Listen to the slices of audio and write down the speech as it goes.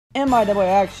MIAA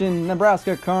action,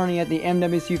 Nebraska-Kearney at the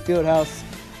MWC Fieldhouse.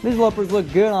 These Lopers look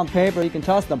good on paper. You can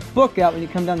toss the book out when you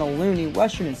come down to Looney.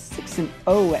 Western is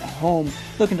 6-0 at home,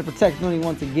 looking to protect Looney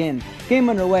once again. Game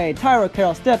underway. Tyra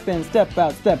Carroll, step in, step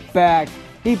out, step back.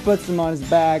 He puts him on his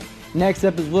back. Next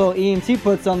up is Will Eames. He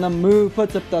puts on the move,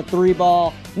 puts up the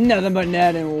 3-ball. Nothing but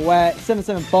net and wet.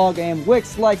 7-7 ball game.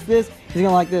 Wicks likes this. He's going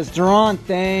to like this. Deron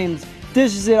Thames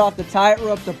dishes it off the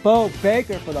tightrope to Bo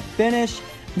Baker for the finish.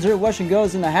 Missouri Western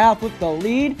goes in the half with the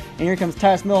lead, and here comes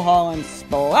Tyus Milholland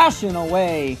splashing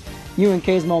away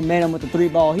UNK's momentum with the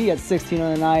 3-ball. He had 16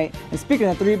 on the night. And speaking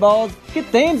of 3-balls, get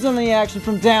Thames on the action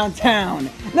from downtown.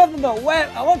 Nothing but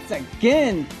wet once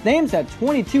again. Thames had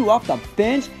 22 off the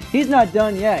bench. He's not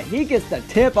done yet. He gets the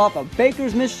tip off of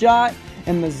Baker's missed shot,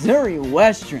 and Missouri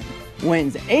Western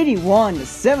wins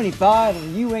 81-75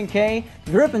 of UNK.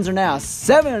 The Griffons are now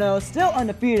 7-0, still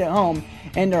undefeated at home,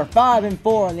 and are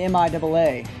 5-4 in the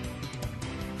MIAA.